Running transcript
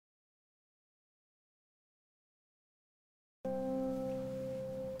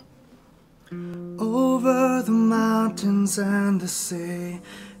mountains and the sea.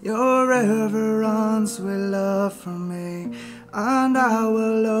 Your river runs with love for me, and I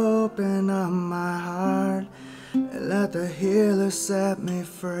will open up my heart and let the healer set me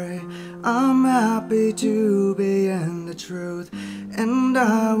free. I'm happy to be in the truth, and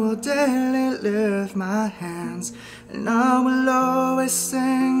I will daily lift my hands, and I will always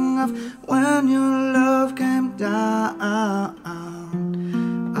sing of when your love came down.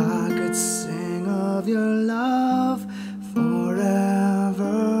 I could sing of your love forever.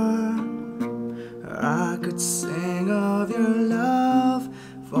 I could sing of your love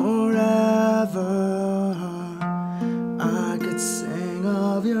forever. I could sing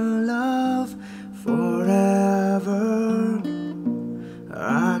of your love forever.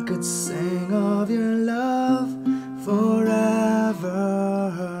 I could sing of your love forever.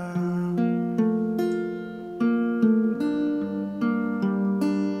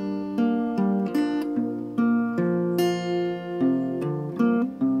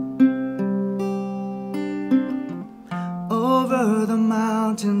 Over the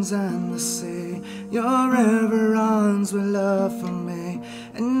mountains and the sea, your river runs with love for me,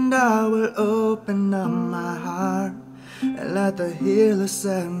 and I will open up my heart and let the healer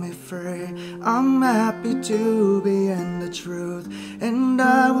set me free. I'm happy to be in the truth, and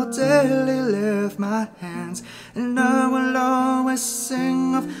I will daily lift my hands, and I will always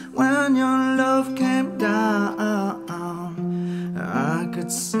sing of when your love came down. I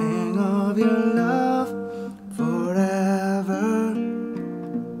could sing of your love forever.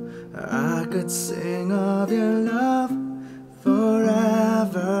 I could sing of your love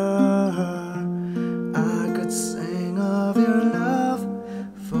forever. I could sing of your love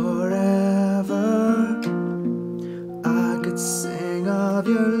forever. I could sing of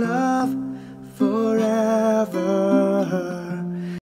your love forever.